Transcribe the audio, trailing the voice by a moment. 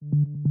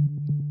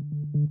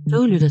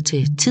Du lytter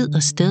til Tid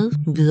og Sted,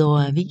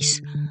 Hvidovre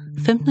Avis,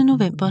 15.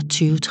 november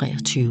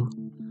 2023.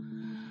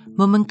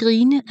 Må man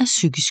grine af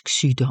psykisk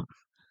sygdom?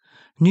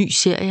 Ny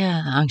serie af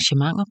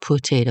arrangementer på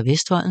Teater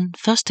Vestvolden,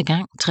 første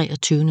gang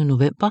 23.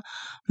 november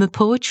med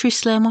Poetry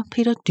Slammer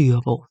Peter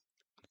Dyreborg.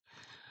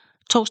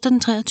 Torsdag den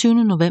 23.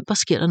 november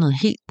sker der noget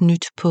helt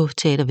nyt på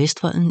Teater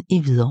Vestvolden i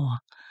Hvidovre.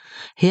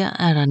 Her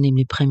er der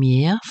nemlig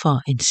premiere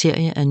for en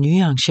serie af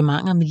nye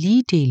arrangementer med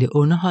lige dele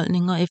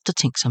underholdning og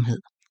eftertænksomhed.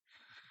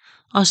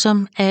 Og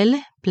som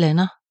alle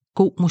blander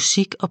god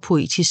musik og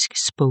poetisk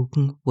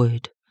spoken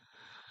word.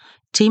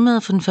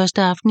 Temaet for den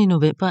første aften i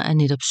november er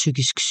netop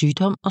psykisk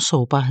sygdom og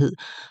sårbarhed,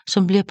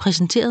 som bliver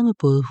præsenteret med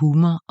både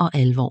humor og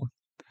alvor.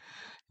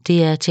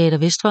 Det er Teater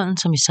Vestvolden,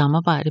 som i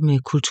samarbejde med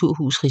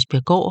Kulturhus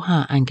Risbjerggård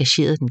har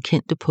engageret den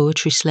kendte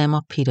poetry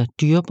slammer Peter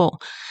Dyreborg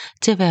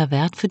til at være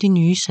vært for de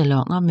nye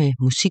salonger med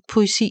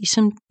musikpoesi,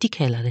 som de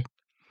kalder det.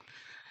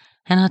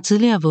 Han har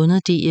tidligere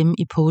vundet DM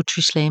i Poetry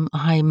Slam og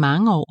har i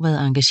mange år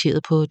været engageret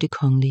på Det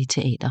Kongelige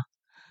Teater.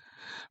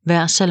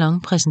 Hver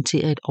salon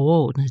præsenterer et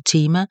overordnet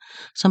tema,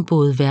 som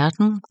både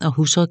verden og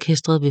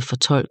husorkestret vil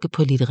fortolke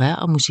på litterær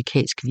og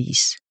musikalsk vis.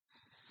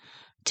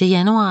 Til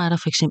januar er der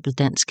f.eks.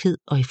 danskhed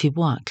og i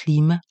februar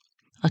klima,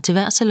 og til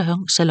hver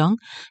salon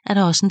er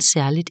der også en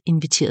særligt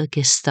inviteret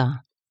gæststar.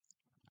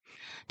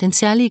 Den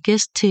særlige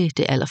gæst til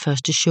det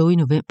allerførste show i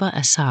november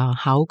er Sara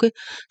Hauge,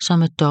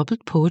 som er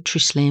dobbelt Poetry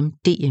Slam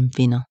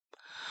DM-vinder.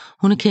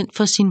 Hun er kendt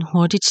for sin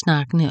hurtigt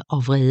snakkende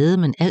og vrede,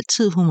 men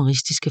altid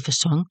humoristiske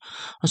facon,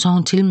 og så er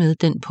hun til med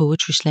den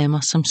poetry slammer,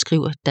 som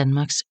skriver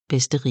Danmarks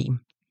bedste rim.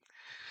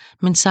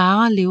 Men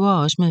Sara lever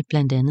også med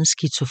blandt andet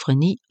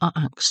skizofreni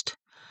og angst.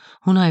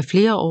 Hun har i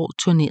flere år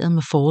turneret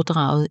med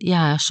foredraget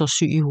Jeg er så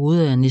syg i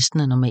hovedet, at jeg næsten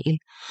er normal,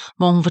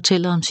 hvor hun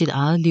fortæller om sit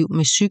eget liv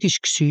med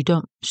psykisk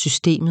sygdom,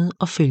 systemet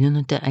og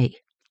følgerne deraf.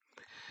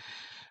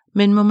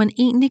 Men må man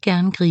egentlig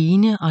gerne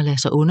grine og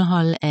lade sig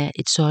underholde af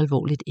et så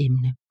alvorligt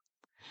emne?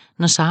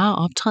 Når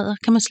Sara optræder,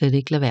 kan man slet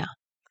ikke lade være.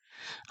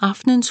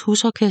 Aftenens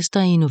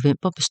husorkester i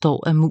november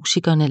består af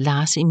musikerne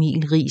Lars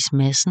Emil Riis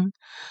Madsen,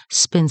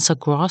 Spencer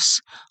Gross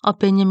og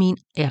Benjamin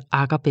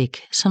Akkerbæk,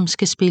 som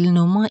skal spille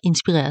numre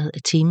inspireret af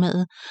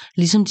temaet,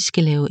 ligesom de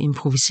skal lave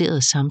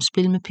improviseret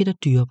samspil med Peter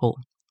Dyreborg.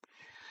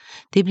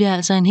 Det bliver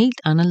altså en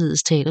helt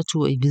anderledes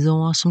teatertur i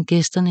Hvidovre, som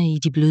gæsterne i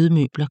De Bløde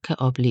Møbler kan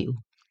opleve.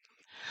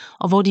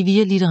 Og hvor de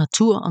via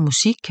litteratur og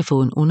musik kan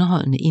få en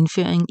underholdende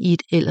indføring i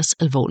et ellers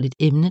alvorligt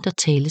emne, der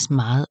tales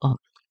meget om.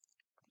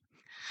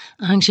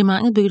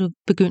 Arrangementet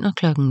begynder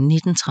kl. 19.30,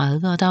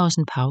 og der er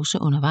også en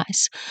pause undervejs,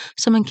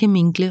 så man kan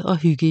mingle og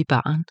hygge i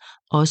baren,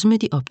 også med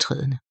de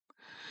optrædende.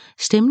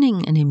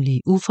 Stemningen er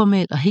nemlig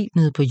uformel og helt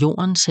nede på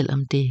jorden,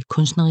 selvom det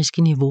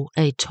kunstneriske niveau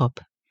er i top.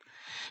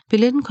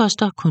 Billetten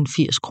koster kun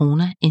 80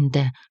 kroner,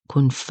 endda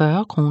kun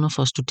 40 kroner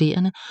for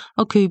studerende,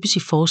 og købes i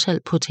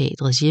forsalg på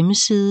teatrets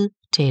hjemmeside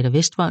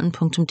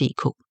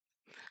teatervestvolden.dk.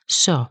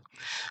 Så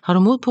har du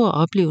mod på at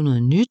opleve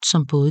noget nyt,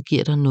 som både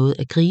giver dig noget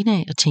at grine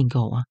af og tænke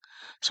over,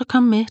 så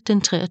kom med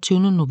den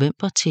 23.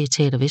 november til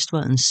Teater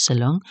Vestvoldens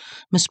salon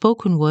med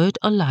spoken word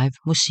og live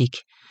musik.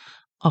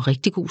 Og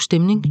rigtig god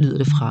stemning lyder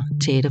det fra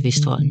Teater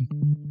Vestvolden.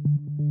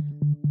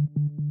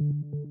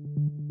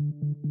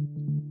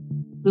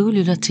 Du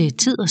lytter til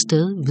Tid og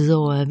Sted,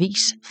 Hvidovre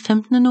Avis,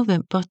 15.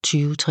 november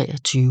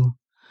 2023.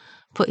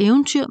 På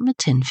eventyr med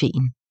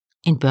tandfeen.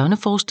 En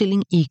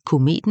børneforestilling i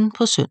Kometen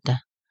på søndag.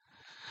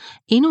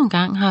 Endnu en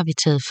gang har vi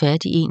taget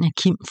fat i en af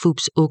Kim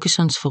Fupz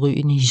Åkessons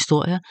forrygende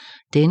historier,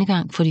 denne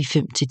gang for de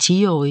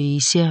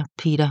 5-10-årige, siger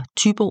Peter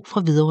Dyreborg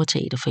fra Hvidovre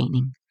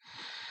Teaterforening.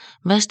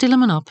 Hvad stiller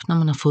man op, når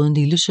man har fået en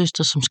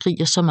lillesøster, som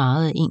skriger så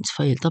meget, at ens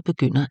forældre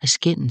begynder at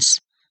skændes?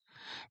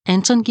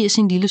 Anton giver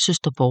sin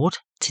lillesøster bort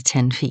til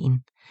tandfeen,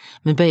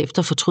 men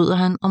bagefter fortryder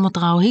han og må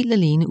drage helt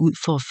alene ud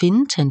for at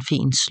finde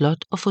tandfeens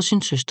slot og få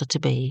sin søster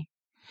tilbage.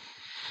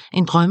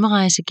 En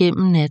drømmerejse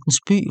gennem nattens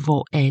by,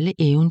 hvor alle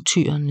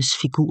eventyrenes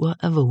figurer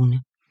er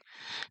vågne.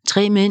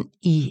 3 mænd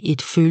i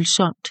et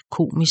følsomt,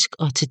 komisk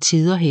og til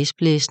tider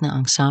hæsblæsende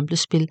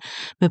ensemblespil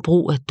med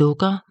brug af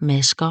dukker,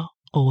 masker,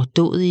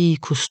 overdådige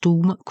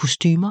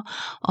kostymer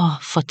og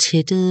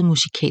fortættede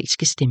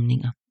musikalske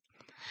stemninger.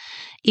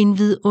 En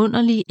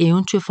vidunderlig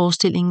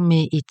eventyrforestilling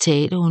med et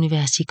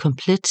teaterunivers i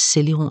komplet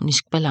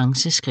selvironisk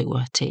balance,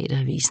 skriver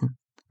Teateravisen.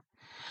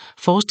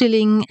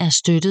 Forestillingen er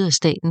støttet af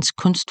Statens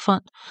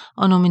Kunstfond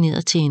og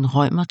nomineret til en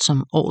Reumert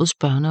som årets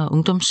børne- og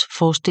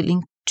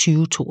ungdomsforestilling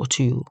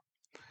 2022.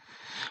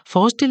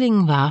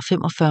 Forestillingen varer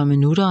 45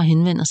 minutter og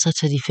henvender sig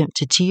til de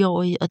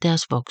 5-10-årige og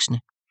deres voksne.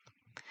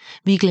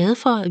 Vi er glade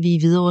for, at vi i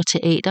Hvidovre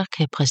Teater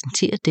kan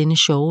præsentere denne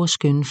sjove og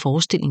skønne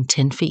forestilling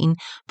Tandfeen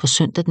på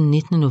søndag den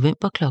 19.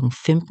 november kl.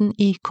 15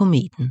 i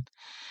Kometen.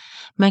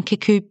 Man kan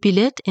købe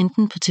billet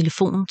enten på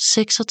telefon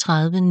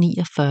 36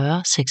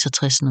 49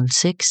 66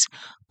 06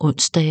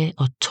 onsdage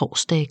og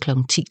torsdage kl. 10-15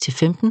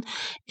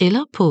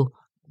 eller på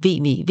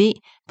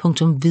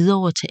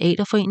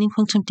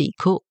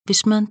www.hvidovreteaterforening.dk.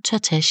 Hvis man tør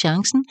tage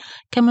chancen,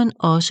 kan man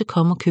også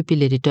komme og købe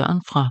billet i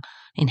døren fra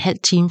en halv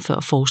time før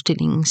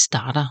forestillingen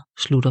starter,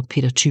 slutter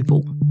Peter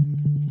Dyreborg.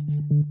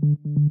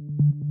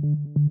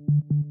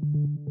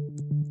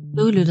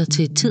 Du lytter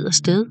til Tid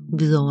Sted,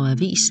 Hvidovre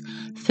Avis,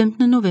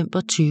 15.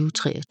 november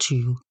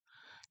 2023.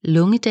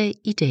 Lungedag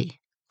i dag.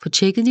 Få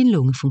tjekket din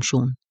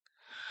lungefunktion.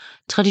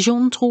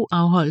 Traditionen tro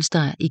afholdes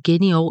der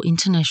igen i år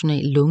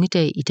international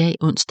lungedag i dag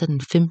onsdag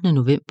den 15.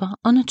 november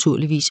og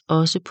naturligvis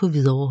også på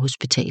Hvidovre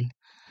Hospital.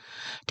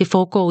 Det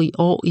foregår i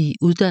år i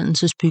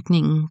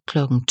uddannelsesbygningen kl.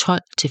 12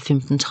 til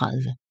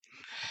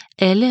 15.30.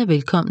 Alle er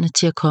velkomne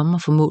til at komme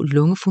og få målt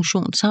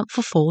lungefunktion samt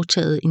få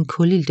foretaget en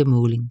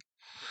kuliltemåling.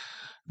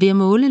 Ved at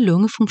måle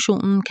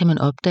lungefunktionen kan man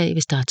opdage,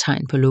 hvis der er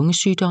tegn på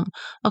lungesygdom,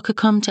 og kan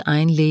komme til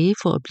egen læge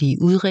for at blive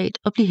udredt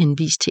og blive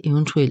henvist til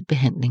eventuel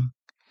behandling.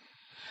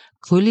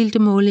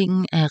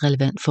 Kuliltemålingen er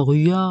relevant for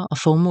rygere, og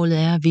formålet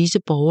er at vise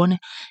borgerne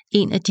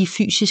en af de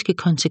fysiske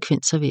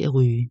konsekvenser ved at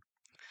ryge.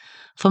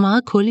 For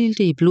meget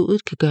kulilte i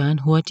blodet kan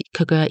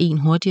gøre en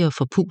hurtigere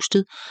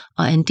forpustet,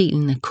 og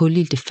andelen af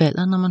kulilte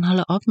falder, når man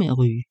holder op med at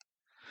ryge.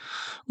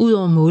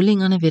 Udover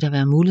målingerne vil der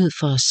være mulighed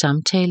for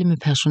samtale med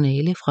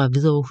personale fra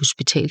Hvidovre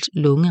Hospitals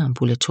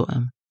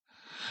lungeambulatorium.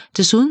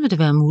 Desuden vil det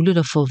være muligt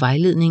at få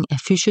vejledning af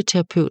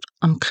fysioterapeut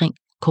omkring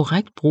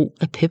korrekt brug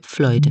af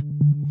PEP-fløjte.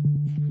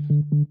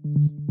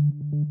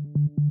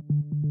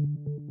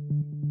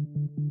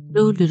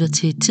 Du lytter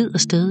til Tid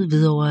Sted,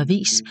 Hvidovre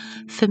Avis,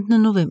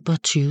 15. november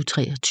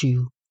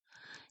 2023.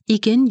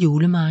 Igen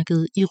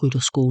julemarked i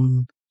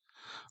Rytterskolen.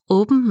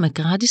 Åben med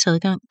gratis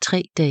adgang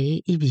 3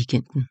 dage i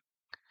weekenden.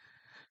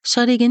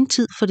 Så er det igen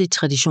tid for det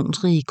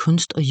traditionsrige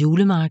kunst- og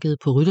julemarked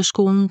på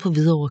Rytterskolen på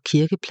Hvidovre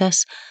Kirkeplads,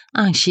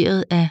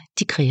 arrangeret af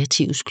De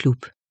Kreatives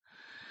Klub.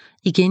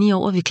 Igen i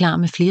år er vi klar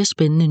med flere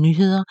spændende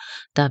nyheder.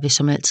 Der vil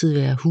som altid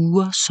være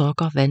huer,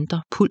 sokker,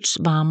 vanter,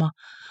 pulsvarmer,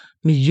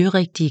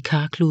 miljørigtige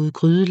karklude,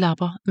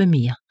 grydelapper med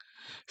mere.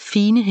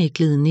 Fine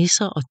hæklede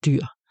nisser og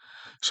dyr.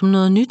 Som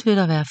noget nyt vil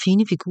der være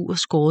fine figurer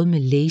skåret med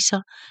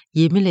laser,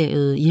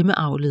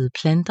 hjemmeavlede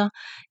planter,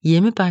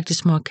 hjemmebagte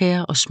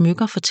småkager og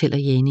smykker, fortæller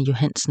Jane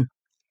Johansen.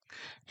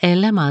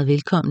 Alle er meget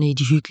velkomne i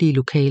de hyggelige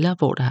lokaler,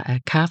 hvor der er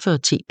kaffe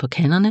og te på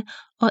kanderne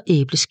og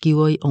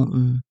æbleskiver i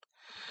ovnen.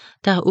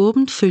 Der er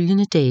åbent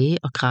følgende dage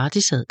og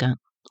gratis adgang.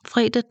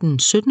 Fredag den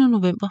 17.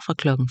 november fra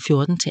kl.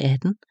 14 til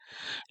 18,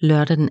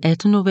 lørdag den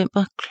 18.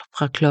 november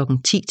fra kl.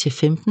 10 til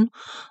 15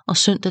 og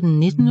søndag den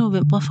 19.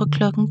 november fra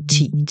kl.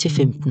 10 til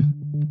 15.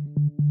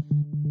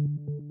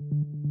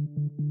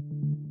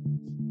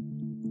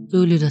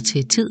 Du lytter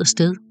til Tid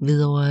Sted,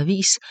 Hvidovre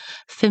Avis,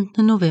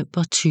 15.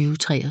 november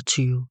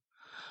 2023.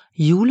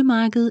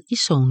 Julemarked i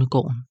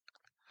Sognegården.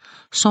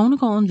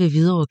 Sognegården ved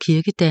Hvidovre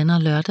Kirke danner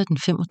lørdag den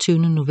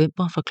 25.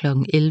 november fra kl.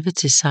 11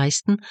 til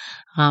 16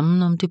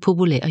 rammen om det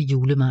populære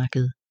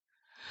julemarked.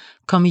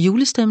 Kom i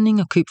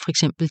julestemning og køb for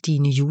eksempel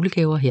dine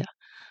julegaver her.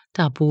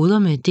 Der er boder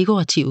med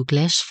dekorative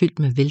glas fyldt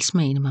med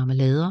velsmagende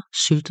marmelader,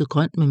 syltet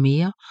grønt med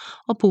mere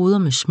og boder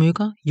med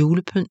smykker,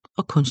 julepynt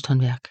og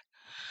kunsthåndværk.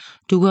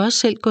 Du kan også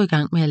selv gå i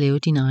gang med at lave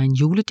din egen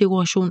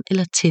juledekoration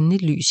eller tænde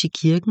et lys i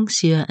kirken,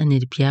 siger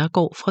Annette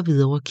Bjerregaard fra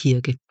Hvidovre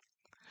Kirke.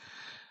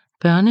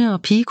 Børne-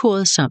 og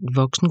pigekoret samt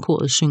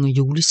voksenkoret synger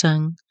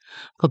julesange.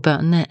 For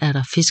børnene er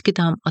der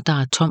fiskedam, og der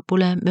er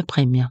tombola med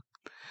præmier.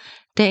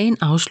 Dagen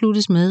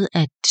afsluttes med,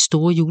 at det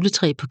store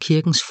juletræ på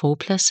kirkens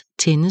forplads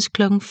tændes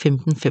kl. 15.45.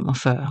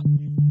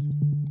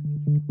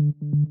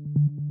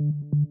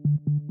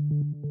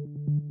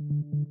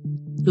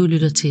 Du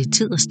lytter til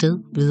Tid Sted,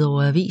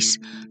 Hvidovre Avis,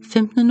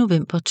 15.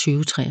 november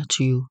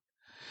 2023.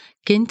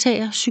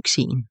 Gentager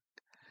succesen.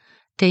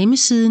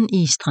 Damesiden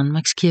i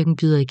Strandmarkskirken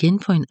byder igen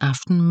på en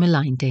aften med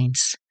line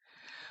dance.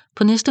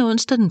 På næste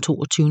onsdag den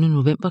 22.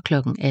 november kl.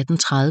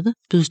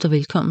 18.30 bydes der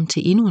velkommen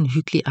til endnu en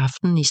hyggelig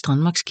aften i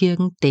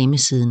Strandmarkskirken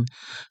Damesiden,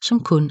 som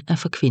kun er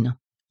for kvinder.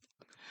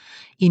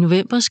 I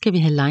november skal vi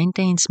have line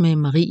dance med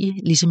Marie,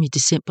 ligesom i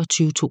december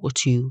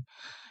 2022.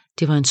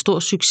 Det var en stor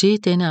succes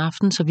denne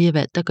aften, så vi har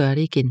valgt at gøre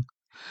det igen.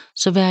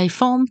 Så vær i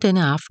form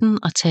denne aften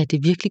og tag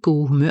det virkelig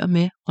gode humør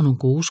med og nogle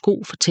gode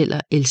sko,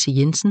 fortæller Else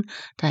Jensen,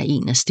 der er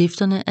en af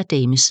stifterne af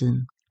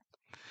Damesiden.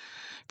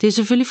 Det er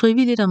selvfølgelig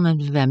frivilligt, om man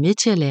vil være med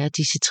til at lære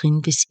disse trin.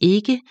 Hvis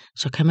ikke,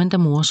 så kan man da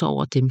more sig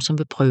over dem, som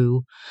vil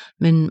prøve.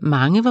 Men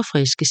mange var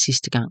friske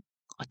sidste gang,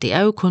 og det er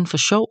jo kun for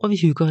sjov, og vi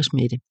hygger os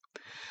med det.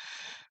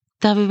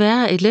 Der vil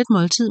være et let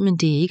måltid, men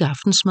det er ikke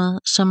aftensmad,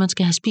 så man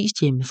skal have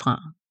spist hjemmefra.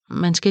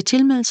 Man skal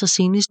tilmelde sig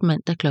senest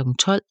mandag kl.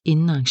 12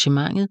 inden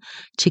arrangementet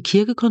til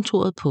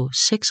kirkekontoret på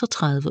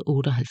 36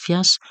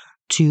 78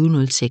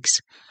 2006.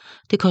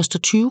 Det koster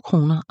 20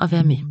 kroner at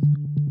være med.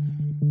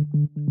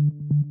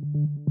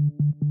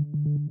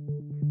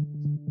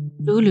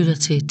 Du lytter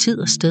til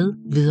Tid Sted,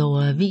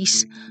 Hvidovre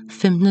Avis,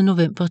 15.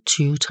 november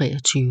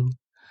 2023.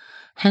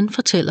 Han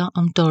fortæller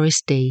om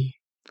Doris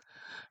Day.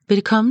 Ved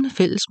det kommende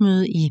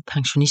fællesmøde i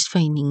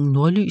Pensionistforeningen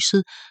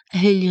Nordlyset er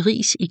Helge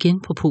Riis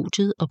igen på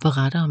podiet og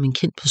beretter om en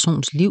kendt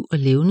persons liv og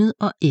levned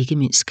og ikke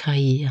mindst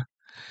karriere.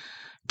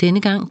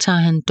 Denne gang tager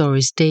han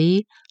Doris Day,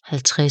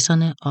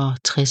 50'erne og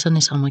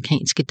 60'ernes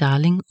amerikanske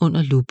darling,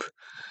 under lup.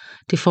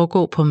 Det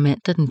foregår på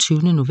mandag den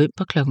 20.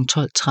 november kl.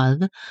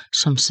 12.30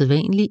 som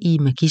sædvanligt i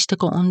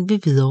Magistergården ved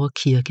Hvidovre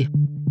Kirke.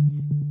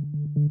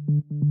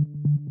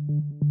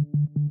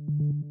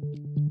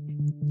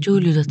 Du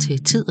lytter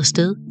til Tid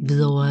Sted,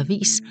 Hvidovre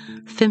Avis,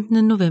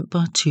 15.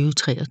 november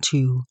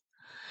 2023.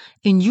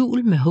 En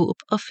jul med håb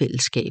og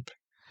fællesskab.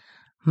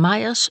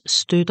 Meyers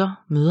støtter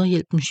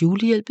Mødrehjælpens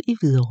julehjælp i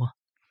Hvidovre.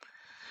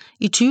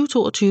 I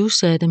 2022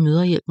 satte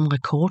Mødrehjælpen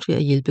rekord ved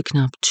at hjælpe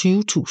knap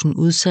 20.000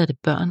 udsatte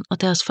børn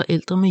og deres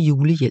forældre med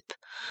julehjælp.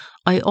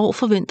 Og i år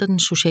forventer den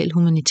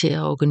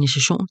socialhumanitære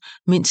organisation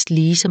mindst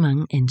lige så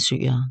mange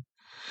ansøgere.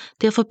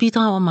 Derfor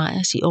bidrager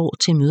Meyers i år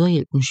til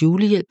Mødrehjælpens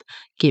julehjælp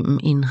gennem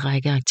en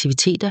række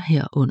aktiviteter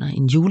herunder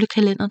en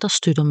julekalender, der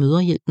støtter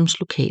Mødrehjælpens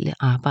lokale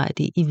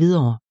arbejde i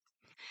Hvidovre.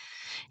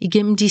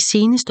 Igennem de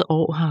seneste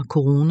år har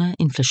corona,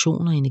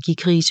 inflation og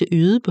energikrise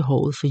øget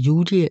behovet for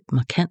julehjælp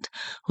markant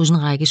hos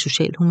en række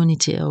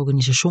socialhumanitære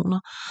organisationer,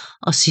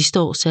 og sidste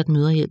år satte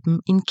Mødrehjælpen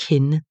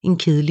en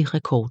kedelig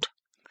rekord.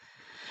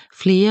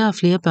 Flere og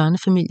flere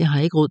børnefamilier har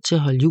ikke råd til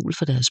at holde jul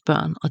for deres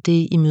børn, og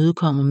det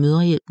imødekommer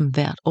Mødrehjælpen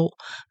hvert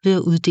år ved at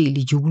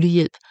uddele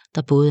julehjælp,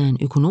 der både er en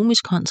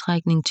økonomisk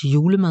håndsrækning til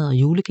julemad og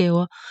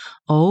julegaver,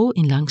 og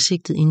en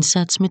langsigtet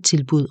indsats med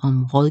tilbud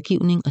om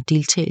rådgivning og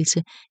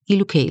deltagelse i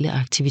lokale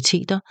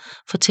aktiviteter,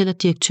 fortæller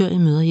direktør i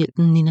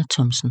Mødrehjælpen Nina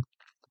Thomsen.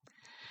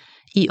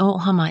 I år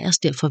har Meyers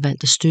derfor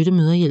valgt at støtte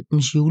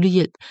Mødrehjælpens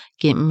julehjælp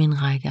gennem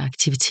en række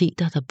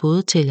aktiviteter, der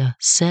både tæller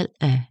salg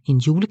af en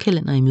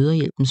julekalender i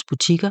Mødrehjælpens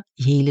butikker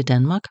i hele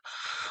Danmark,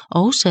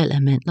 og salg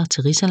af mandler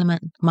til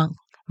risalemanden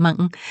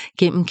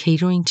gennem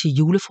catering til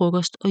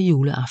julefrokost og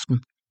juleaften.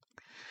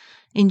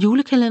 En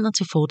julekalender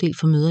til fordel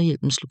for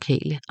Mødrehjælpens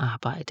lokale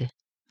arbejde.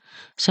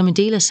 Som en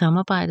del af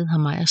samarbejdet har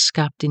Meyers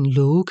skabt en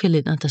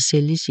lovekalender, der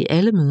sælges i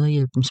alle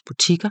Mødrehjælpens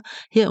butikker,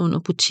 herunder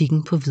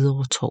butikken på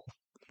Hvidovre Torv.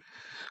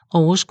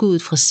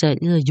 Overskuddet fra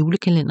salget af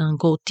julekalenderen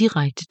går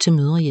direkte til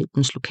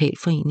Mødrehjælpens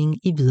lokalforening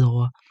i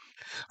Hvidovre.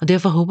 Og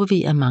derfor håber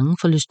vi, at mange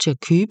får lyst til at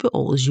købe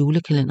årets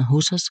julekalender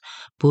hos os,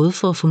 både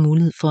for at få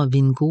mulighed for at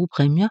vinde gode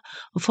præmier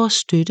og for at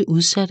støtte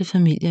udsatte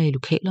familier i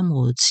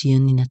lokalområdet, siger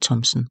Nina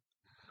Thomsen.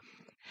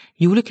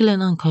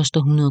 Julekalenderen koster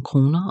 100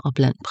 kroner, og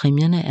blandt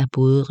præmierne er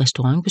både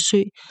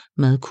restaurantbesøg,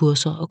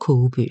 madkurser og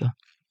kogebøger.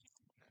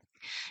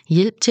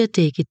 Hjælp til at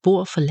dække et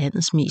bord for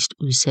landets mest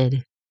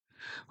udsatte.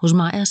 Hos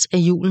Meyers er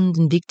julen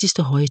den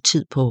vigtigste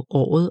højtid på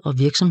året, og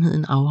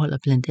virksomheden afholder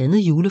blandt andet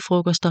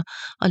julefrokoster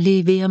og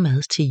leverer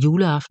mad til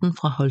juleaften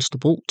fra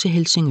Holstebro til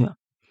Helsingør.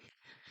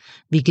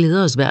 Vi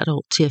glæder os hvert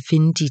år til at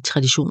finde de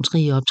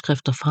traditionsrige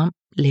opskrifter frem,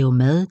 lave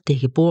mad,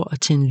 dække bord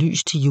og tænde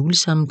lys til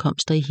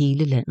julesammenkomster i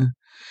hele landet.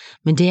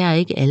 Men det er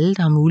ikke alle,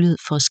 der har mulighed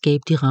for at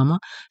skabe de rammer,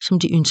 som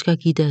de ønsker at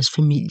give deres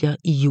familier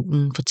i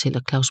julen, fortæller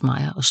Claus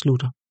Meyer og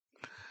slutter.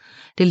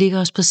 Det ligger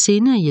os på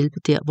sinde at hjælpe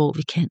der, hvor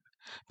vi kan.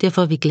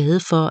 Derfor er vi glade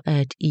for,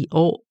 at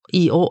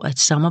i år at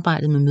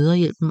samarbejde med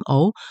Mødrehjælpen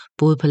og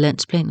både på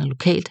landsplan og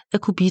lokalt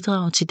at kunne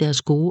bidrage til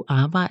deres gode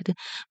arbejde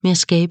med at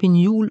skabe en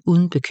jul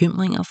uden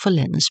bekymringer for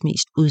landets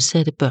mest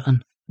udsatte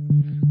børn.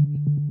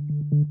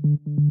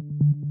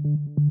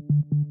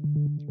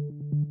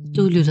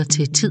 Du lytter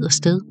til Tid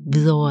Sted,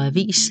 Hvidovre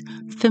Avis,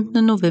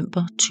 15.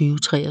 november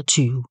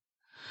 2023.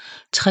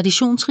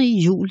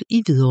 Traditionsrig jul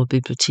i Hvidovre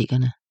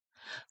bibliotekerne.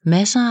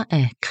 Masser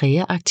af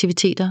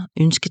kreaaktiviteter,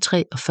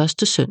 ønsketræ og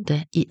første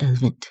søndag i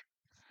advent.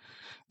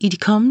 I de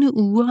kommende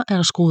uger er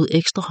der skruet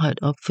ekstra højt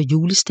op for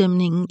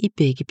julestemningen i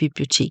begge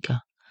biblioteker.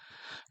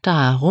 Der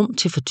er rum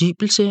til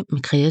fordybelse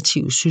med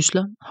kreative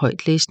sysler,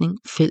 højtlæsning,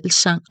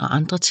 fællessang og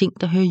andre ting,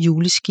 der hører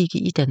juleskikke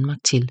i Danmark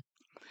til.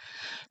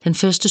 Den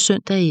første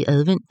søndag i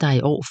advent, der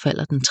i år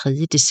falder den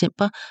 3.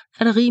 december,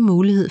 er der rig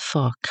mulighed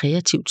for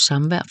kreativt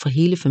samvær for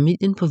hele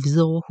familien på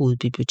Hvidovre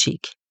Hovedbibliotek.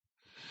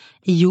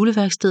 I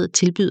juleværkstedet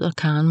tilbyder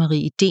Karen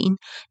Marie Den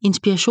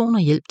inspiration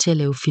og hjælp til at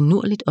lave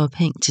finurligt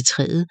ophæng til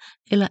træet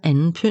eller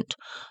anden pynt,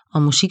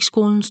 og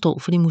musikskolen står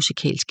for de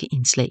musikalske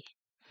indslag.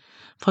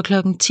 Fra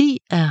klokken 10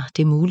 er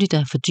det muligt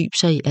at fordybe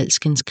sig i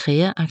alskens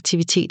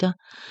kreaaktiviteter.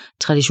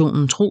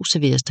 Traditionen tro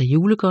serveres der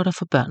julegodter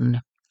for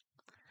børnene.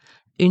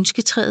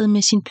 Ønsketræet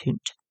med sin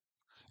pynt.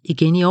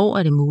 Igen i år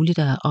er det muligt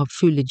at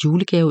opfylde et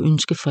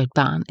julegaveønske for et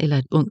barn eller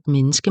et ungt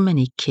menneske, man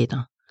ikke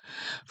kender.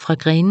 Fra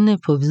grenene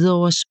på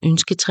Hvidovres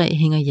ønsketræ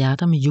hænger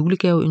hjerter med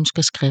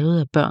julegaveønsker skrevet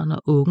af børn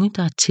og unge,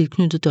 der er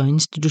tilknyttet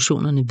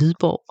døgninstitutionerne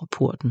Hvidborg og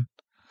Porten.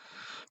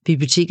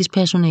 Bibliotekets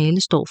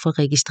personale står for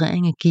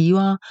registrering af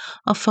givere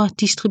og for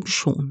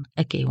distribution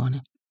af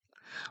gaverne.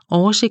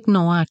 Oversigten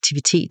over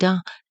aktiviteter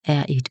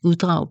er et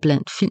uddrag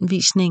blandt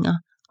filmvisninger,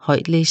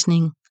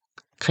 højtlæsning,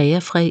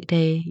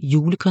 kreafredage,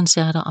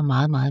 julekoncerter og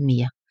meget, meget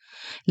mere.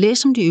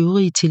 Læs om de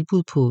øvrige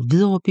tilbud på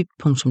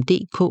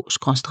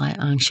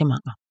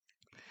hvidovreby.dk/arrangementer.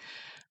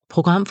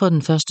 Program for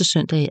den første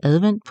søndag i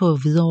advent på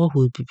Hvidovre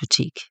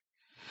Hovedbibliotek.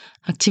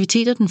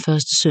 Aktiviteter den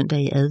første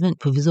søndag i advent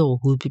på Hvidovre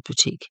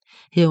Hovedbibliotek,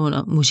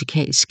 herunder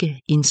musikalske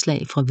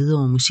indslag fra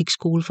Hvidovre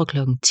Musikskole fra kl.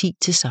 10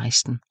 til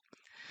 16.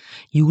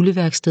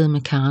 Juleværksted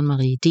med Karen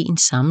Marie Den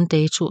samme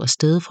dato og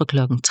sted fra kl.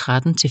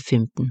 13 til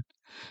 15.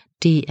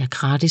 Det er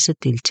gratis at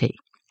deltage.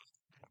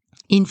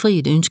 Indfri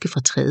et ønske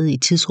fra træet i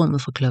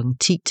tidsrummet fra kl.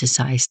 10 til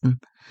 16.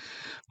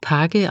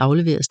 Pakke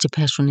afleveres til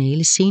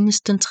personale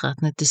senest den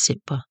 13.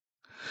 december.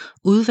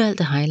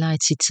 Udvalgte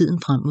highlights i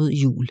tiden frem mod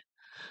jul.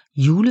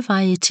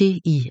 Julevarieté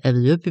i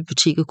Hvidovre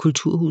Bibliotek og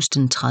Kulturhus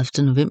den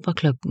 30. november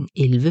kl.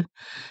 11.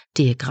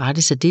 Det er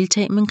gratis at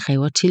deltage, men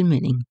kræver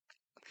tilmelding.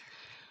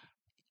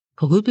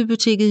 På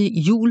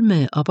Hovedbiblioteket jul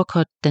med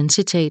Uppercut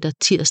Danseteater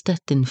tirsdag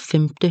den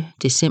 5.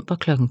 december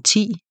kl.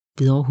 10.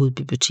 Hvidovre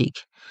Hovedbibliotek.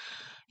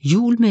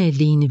 Jul med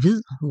Lene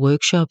Hvid,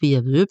 workshop i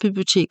Hvidovre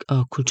Bibliotek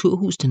og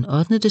Kulturhus den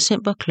 8.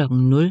 december kl.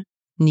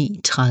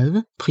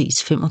 09.30,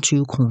 pris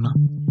 25 kroner.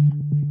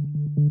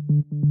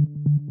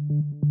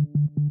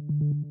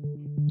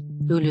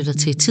 Du lytter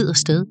til Tid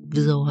Sted,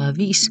 Hvidovre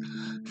Avis,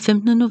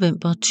 15.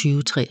 november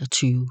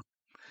 2023.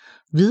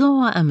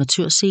 Hvidovre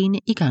Amatørscene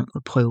i gang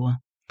med prøver.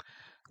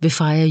 Vil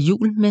fejre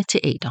jul med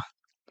teater.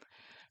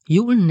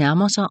 Julen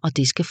nærmer sig, og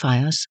det skal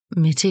fejres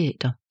med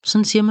teater.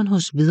 Sådan siger man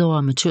hos Hvidovre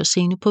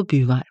Amatørscene på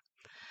Byvej.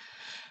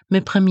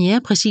 Med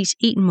premiere præcis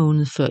 1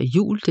 måned før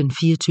jul, den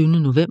 24.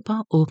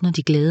 november, åbner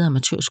de glade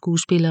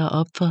amatørskuespillere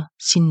op for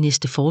sin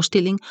næste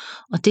forestilling,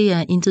 og det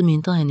er intet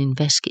mindre end en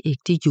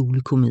vaskeægte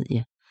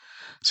julekomedie.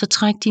 Så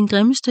træk din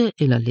grimmeste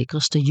eller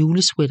lækreste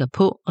julesweater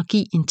på og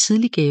giv en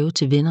tidlig gave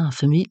til venner og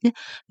familie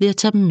ved at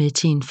tage dem med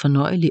til en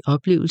fornøjelig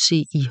oplevelse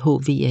i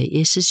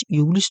HVAS'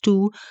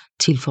 julestue,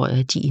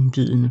 tilføjer de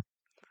indbydende.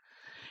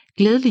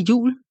 Glædelig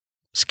jul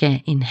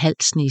skal en halv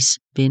snes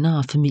venner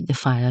og familie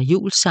fejre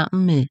jul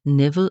sammen med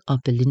Neville og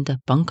Belinda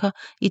Bunker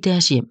i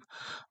deres hjem,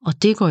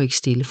 og det går ikke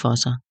stille for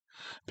sig.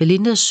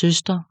 Belindas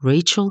søster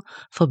Rachel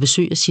får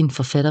besøg af sin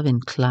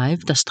forfatterven Clive,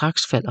 der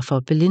straks falder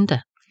for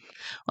Belinda.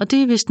 Og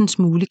det er vist en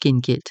smule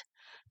gengældt.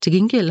 Til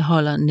gengæld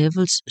holder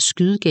Nevilles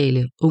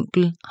skydegale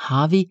onkel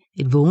Harvey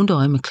et vågent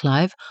øje med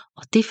Clive,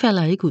 og det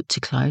falder ikke ud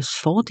til Clives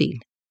fordel.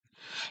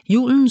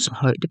 Julens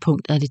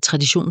højdepunkt er det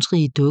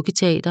traditionsrige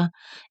dukketeater,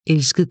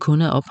 elsket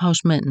kun af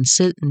ophavsmanden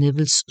selv,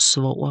 Nevilles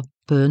svoger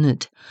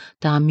Bernard,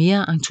 der er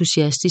mere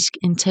entusiastisk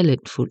end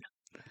talentfuld.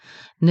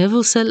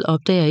 Neville selv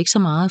opdager ikke så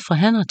meget, for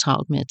han har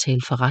travlt med at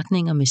tale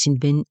forretninger med sin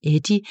ven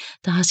Eddie,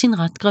 der har sin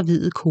ret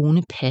gravide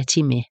kone Patty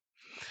med.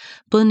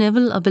 Både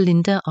Neville og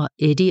Belinda og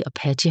Eddie og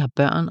Patty har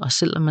børn, og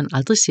selvom man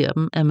aldrig ser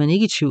dem, er man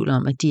ikke i tvivl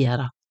om, at de er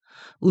der.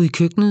 Ude i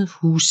køkkenet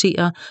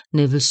huserer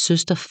Nevilles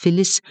søster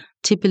Phyllis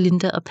til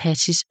Belinda og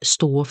Pattys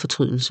store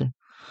fortrydelse.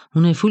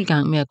 Hun er i fuld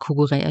gang med at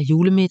konkurrere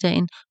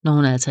julemiddagen, når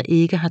hun altså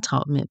ikke har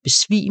travlt med at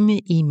besvime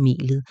i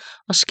melet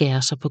og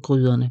skære sig på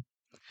gryderne.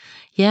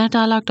 Ja, der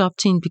er lagt op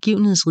til en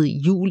begivenhedsrig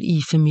jul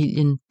i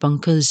familien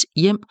Bunkers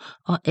hjem,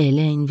 og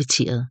alle er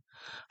inviteret.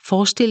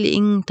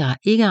 Forestillingen, der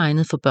ikke er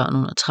egnet for børn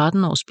under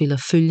 13 år, spiller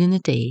følgende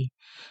dage.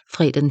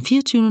 Fredag den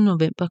 24.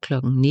 november kl.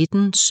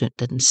 19,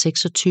 søndag den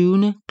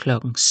 26. kl.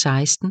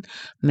 16,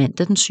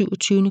 mandag den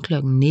 27. kl.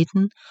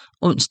 19,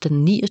 onsdag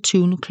den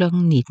 29. kl.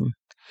 19.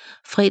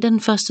 Fredag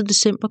den 1.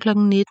 december kl.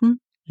 19,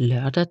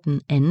 lørdag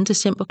den 2.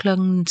 december kl.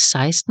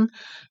 16,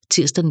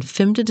 tirsdag den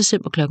 5.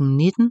 december kl.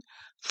 19,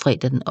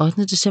 fredag den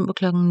 8. december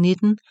kl.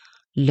 19,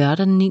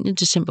 lørdag den 9.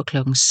 december kl.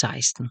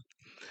 16.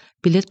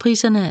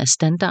 Billetpriserne er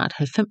standard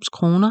 90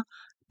 kroner,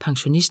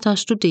 pensionister og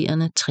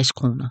studerende 60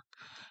 kroner.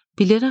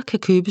 Billetter kan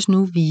købes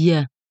nu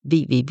via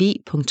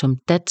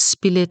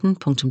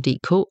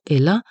www.datsbilletten.dk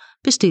eller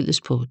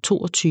bestilles på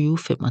 22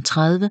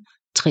 35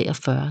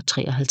 43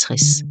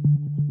 53.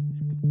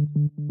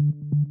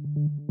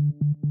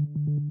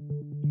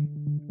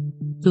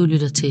 Du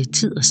lytter til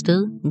Tid og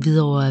Sted,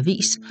 Hvidovre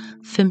Avis,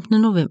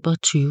 15. november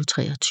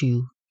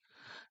 2023.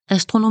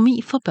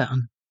 Astronomi for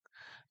børn.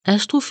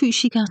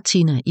 Astrofysiker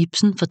Tina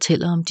Ibsen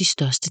fortæller om de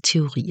største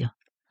teorier.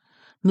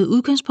 Med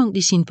udgangspunkt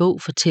i sin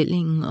bog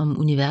Fortællingen om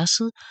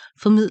universet,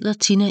 formidler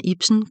Tina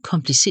Ibsen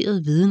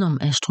kompliceret viden om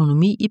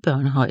astronomi i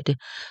børnehøjde,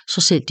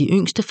 så selv de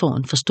yngste får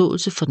en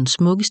forståelse for den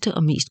smukkeste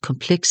og mest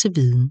komplekse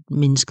viden,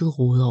 mennesket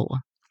råder over.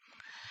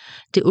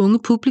 Det unge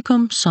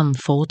publikum, som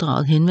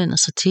foredraget henvender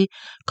sig til,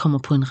 kommer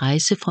på en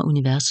rejse fra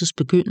universets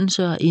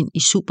begyndelse og ind i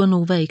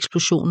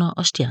supernova-eksplosioner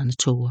og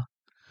stjernetåger.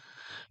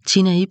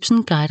 Tina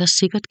Ibsen guider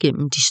sikkert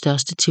gennem de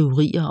største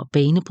teorier og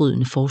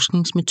banebrydende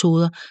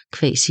forskningsmetoder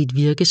qua sit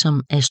virke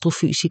som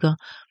astrofysiker,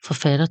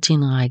 forfatter til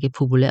en række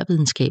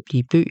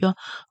populærvidenskabelige bøger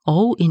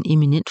og en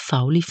eminent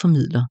faglig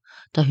formidler,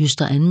 der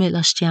høster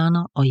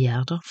anmelderstjerner og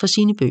hjerter for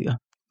sine bøger.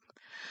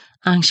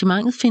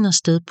 Arrangementet finder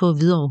sted på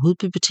Hvidovre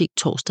Hovedbibliotek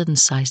torsdag den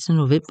 16.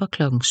 november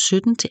kl.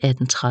 17 til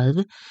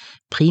 18.30,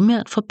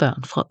 primært for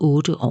børn fra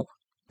 8 år.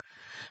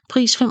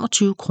 Pris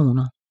 25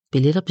 kroner.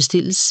 Billetter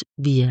bestilles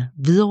via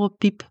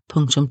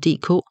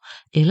hvidovrebib.dk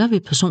eller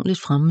ved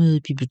personligt fremmøde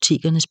i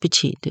bibliotekernes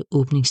betjente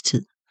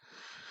åbningstid.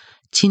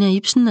 Tina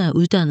Ibsen er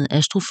uddannet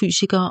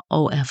astrofysiker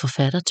og er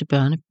forfatter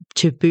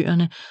til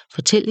bøgerne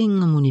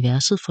Fortællingen om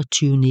universet fra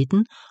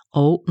 2019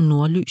 og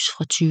Nordlys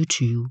fra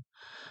 2020.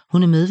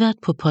 Hun er medvært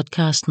på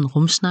podcasten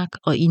Rumsnak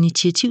og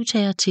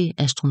initiativtager til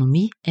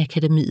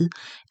Astronomiakademiet,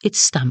 et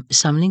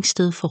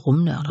samlingssted for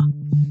rumnørder.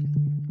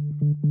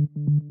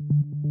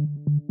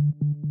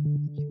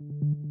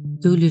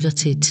 Du lytter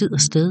til Tid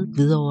og Sted,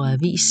 Hvidovre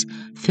Avis,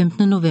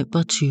 15.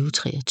 november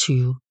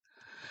 2023.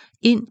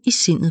 Ind i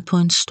sindet på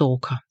en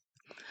stalker.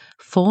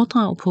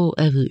 Foredrag på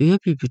Hvidovre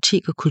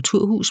Bibliotek og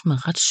Kulturhus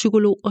med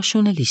retspsykolog og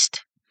journalist.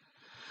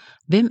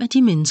 Hvem er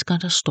de mennesker,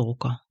 der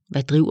stalker?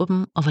 Hvad driver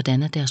dem, og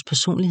hvordan er deres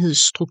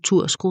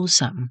personlighedsstruktur skruet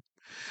sammen?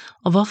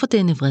 Og hvorfor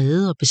denne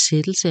vrede og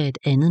besættelse af et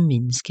andet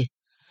menneske?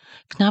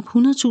 Knap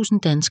 100.000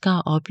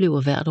 danskere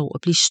oplever hvert år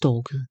at blive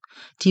stalket.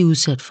 De er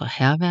udsat for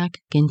hærværk,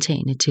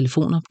 gentagne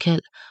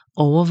telefonopkald,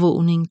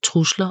 overvågning,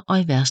 trusler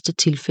og i værste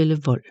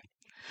tilfælde vold.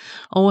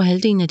 Over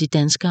halvdelen af de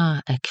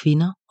danskere er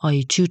kvinder, og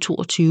i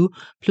 2022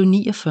 blev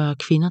 49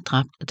 kvinder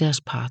dræbt af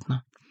deres partner.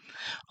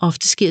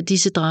 Ofte sker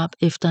disse drab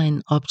efter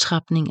en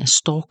optrapning af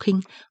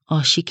stalking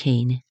og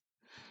chikane.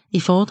 I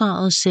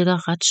foredraget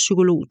sætter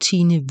retspsykolog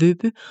Tine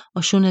Wøbbe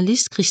og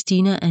journalist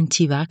Christina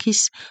Antivakis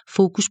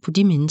fokus på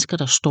de mennesker,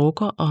 der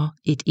stalker, og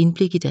et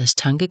indblik i deres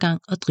tankegang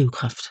og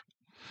drivkraft.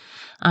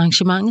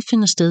 Arrangementet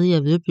finder sted i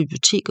Hvidovre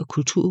Bibliotek og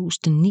Kulturhus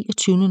den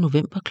 29.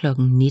 november kl.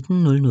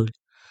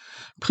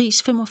 19.00.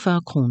 Pris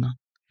 45 kroner.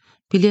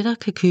 Billetter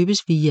kan købes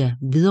via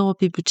Hvidovre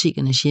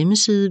Bibliotekernes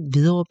hjemmeside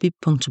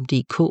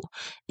hvidovrebib.dk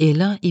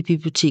eller i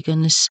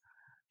bibliotekernes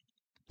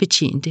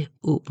betjente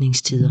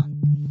åbningstider.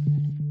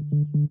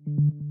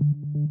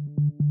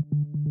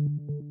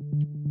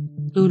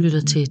 Du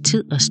lytter til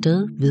Tid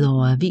Sted,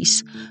 Hvidovre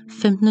Avis,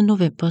 15.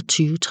 november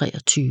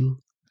 2023.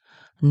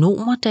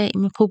 Nomerdag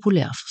med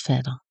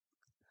populærforfatter.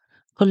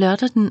 På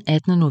lørdag den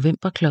 18.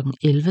 november kl.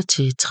 11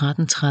 til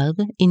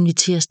 13.30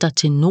 inviteres der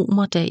til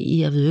Nomerdag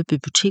i Hvidovre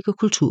Bibliotek og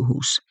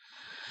Kulturhus.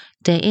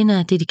 Dagen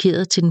er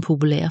dedikeret til den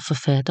populære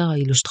forfatter og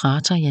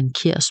illustrator Jan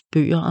Kjærs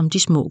bøger om de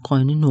små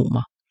grønne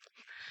nomer.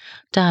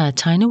 Der er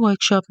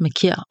tegneworkshop med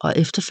Kjær og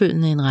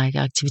efterfølgende en række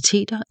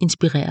aktiviteter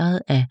inspireret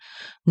af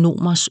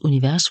nomers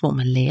univers, hvor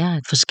man lærer,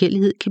 at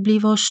forskellighed kan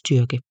blive vores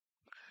styrke.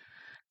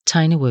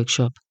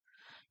 Tegneworkshop.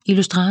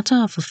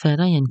 Illustrator og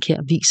forfatter Jan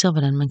Kjær viser,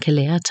 hvordan man kan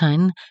lære at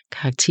tegne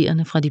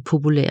karaktererne fra de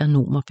populære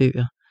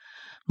nomerbøger.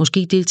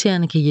 Måske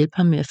deltagerne kan hjælpe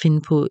ham med at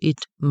finde på et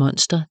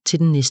monster til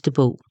den næste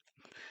bog.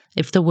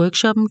 Efter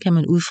workshoppen kan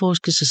man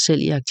udforske sig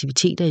selv i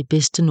aktiviteter i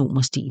bedste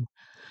nomerstil.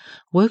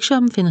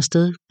 Workshoppen finder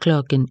sted kl.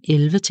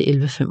 11 til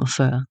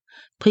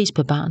 11.45. Pris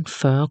per barn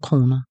 40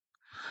 kroner.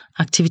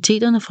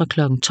 Aktiviteterne fra kl.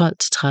 12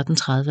 til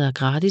 13.30 er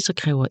gratis og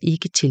kræver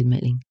ikke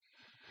tilmelding.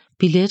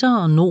 Billetter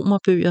og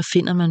nomerbøger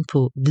finder man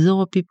på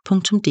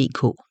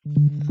hvidovrebib.dk.